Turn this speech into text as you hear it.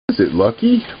Is it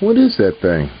Lucky? What is that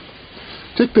thing?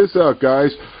 Check this out,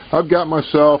 guys. I've got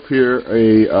myself here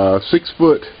a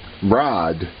 6-foot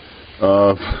rod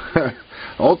of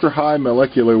ultra-high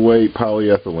molecular weight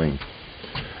polyethylene.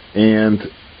 And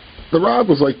the rod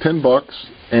was like $10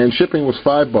 and shipping was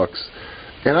 $5.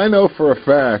 And I know for a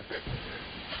fact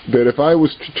that if I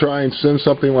was to try and send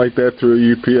something like that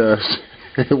through UPS,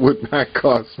 it would not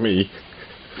cost me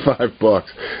 $5.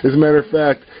 As a matter of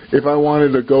fact, if I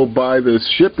wanted to go buy this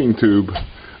shipping tube,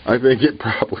 I think it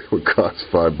probably would cost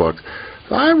 $5.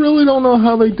 I really don't know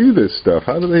how they do this stuff.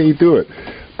 How do they do it?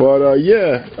 But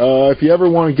yeah, if you ever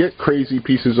want to get crazy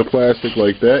pieces of plastic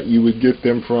like that, you would get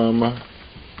them from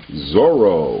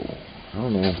Zorro. I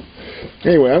don't know.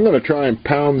 Anyway, I'm going to try and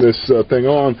pound this thing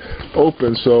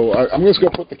open. So I'm just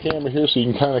going to put the camera here so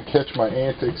you can kind of catch my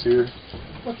antics here.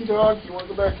 Lucky dog, you want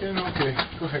to go back in? Okay,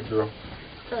 go ahead, girl.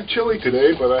 Kind of chilly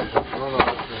today, but I don't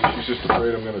know. She's just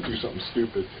afraid I'm going to do something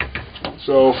stupid.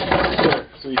 So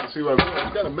you can see what I'm doing.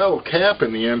 I've got a metal cap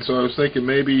in the end, so I was thinking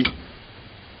maybe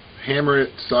hammer it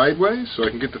sideways so I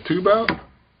can get the tube out.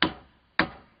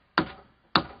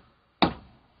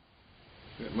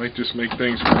 It might just make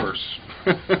things worse.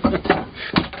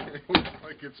 It looks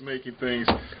like it's making things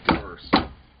worse.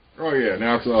 Oh yeah,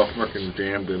 now it's all fucking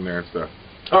jammed in there and stuff.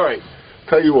 Alright,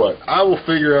 tell you what, I will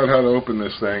figure out how to open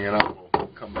this thing and I will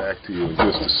come back to you in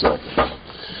just a second.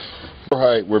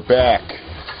 Alright, we're back.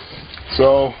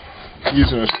 So,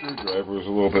 using a screwdriver is a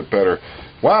little bit better.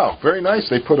 Wow, very nice.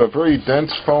 They put a very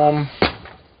dense foam.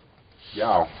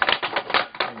 Yow.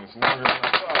 It's longer than I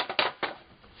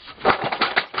thought.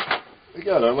 They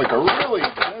got like a really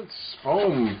dense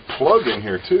foam plug in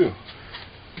here too.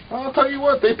 I'll tell you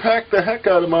what, they packed the heck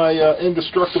out of my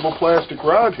indestructible plastic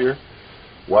rod here.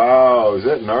 Wow, is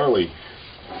that gnarly?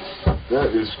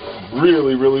 That is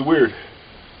really, really weird.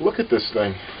 Look at this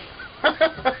thing.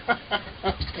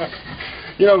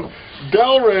 You know,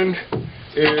 Delrin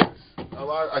is a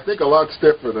lot, I think, a lot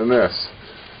stiffer than this.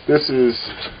 This is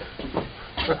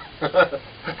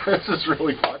this is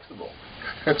really flexible.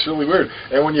 That's really weird.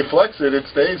 And when you flex it, it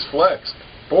stays flexed.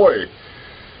 Boy,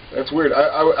 that's weird.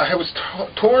 I was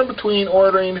torn between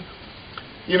ordering,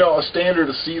 you know, a standard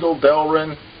acetyl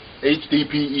Delrin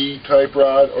HDPE type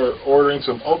rod or ordering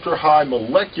some ultra high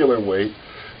molecular weight,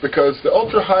 because the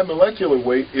ultra high molecular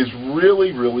weight is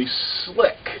really, really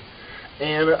slick,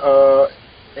 and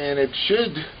it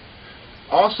should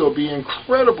also be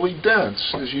incredibly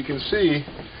dense. As you can see,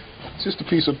 it's just a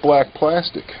piece of black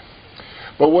plastic.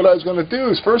 But what I was going to do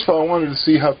is, first of all, I wanted to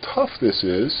see how tough this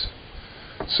is.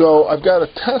 So I've got a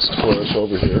test for us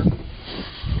over here.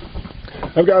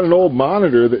 I've got an old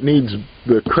monitor that needs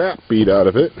the crap beat out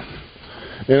of it,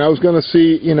 and I was going to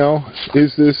see, you know,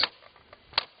 is this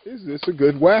a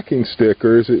good whacking stick,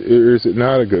 or is it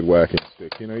not a good whacking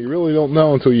stick? You know, you really don't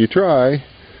know until you try.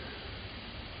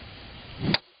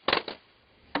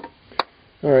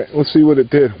 Alright, let's see what it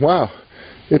did. Wow,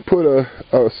 it put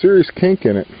a serious kink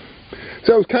in it.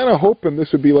 So I was kind of hoping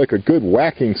this would be like a good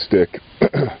whacking stick.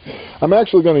 I'm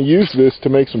actually going to use this to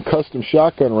make some custom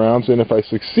shotgun rounds, and if I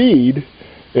succeed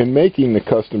in making the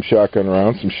custom shotgun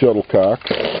rounds, some shuttlecocks,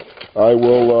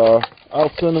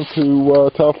 I'll send them to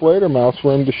Tough Later Mouse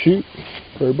for him to shoot,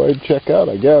 for everybody to check out,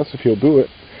 I guess, if he'll do it.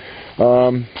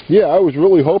 Yeah, I was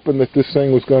really hoping that this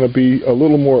thing was going to be a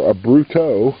little more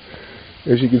abrupto.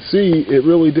 As you can see, it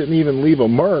really didn't even leave a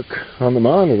mark on the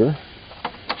monitor.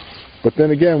 But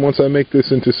then again, once I make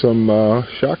this into some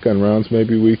shotgun rounds,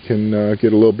 maybe we can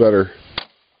get a little better.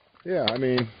 Yeah, I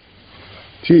mean,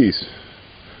 geez.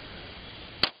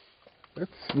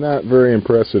 That's not very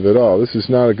impressive at all. This is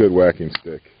not a good whacking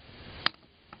stick.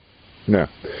 No.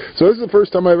 So this is the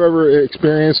first time I've ever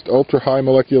experienced ultra-high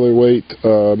molecular weight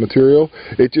material.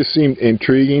 It just seemed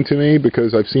intriguing to me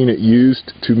because I've seen it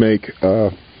used to make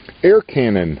air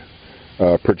cannon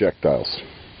projectiles.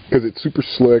 Because it's super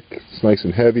slick, it's nice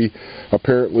and heavy.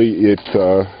 Apparently it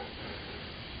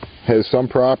has some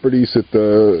properties that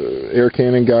the air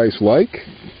cannon guys like.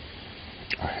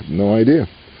 I have no idea.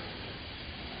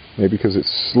 Maybe because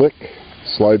it's slick,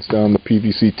 slides down the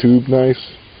PVC tube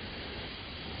nice.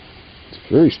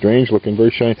 It's very strange looking, very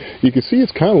shiny. You can see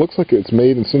it kind of looks like it's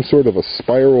made in some sort of a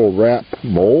spiral wrap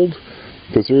mold,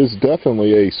 because there is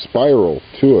definitely a spiral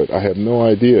to it. I have no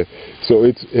idea. So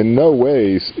it's in no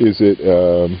ways is it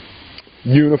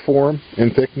uniform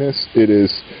in thickness. It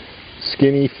is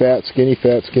skinny, fat, skinny,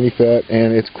 fat, skinny, fat,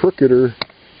 and it's crookeder,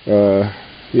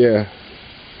 yeah,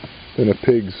 than a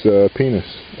pig's penis,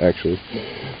 actually.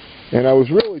 And I was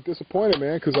really disappointed,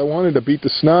 man, because I wanted to beat the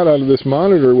snot out of this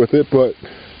monitor with it, but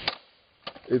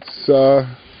it's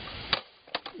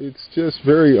just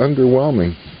very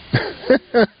underwhelming.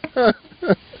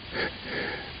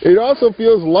 It also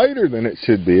feels lighter than it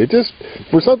should be. It just,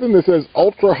 for something that says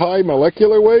ultra high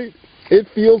molecular weight, it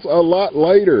feels a lot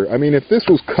lighter. I mean, if this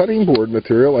was cutting board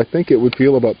material, I think it would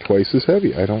feel about twice as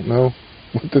heavy. I don't know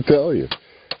what to tell you.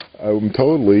 I'm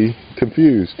totally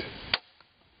confused.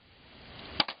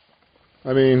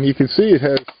 I mean, you can see it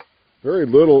has very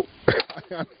little.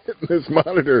 I'm hitting this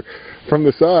monitor from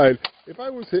the side. If I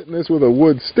was hitting this with a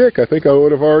wood stick, I think I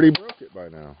would have already broke it by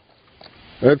now.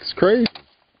 That's crazy.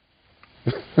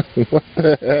 What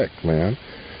the heck, man?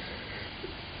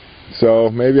 So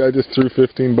maybe I just threw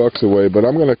 15 bucks away, but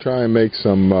I'm going to try and make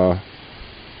some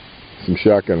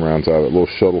shotgun rounds out of it, little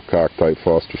shuttlecock type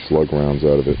Foster slug rounds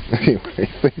out of it. Anyway,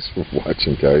 thanks for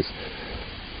watching, guys.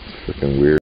 Freaking weird.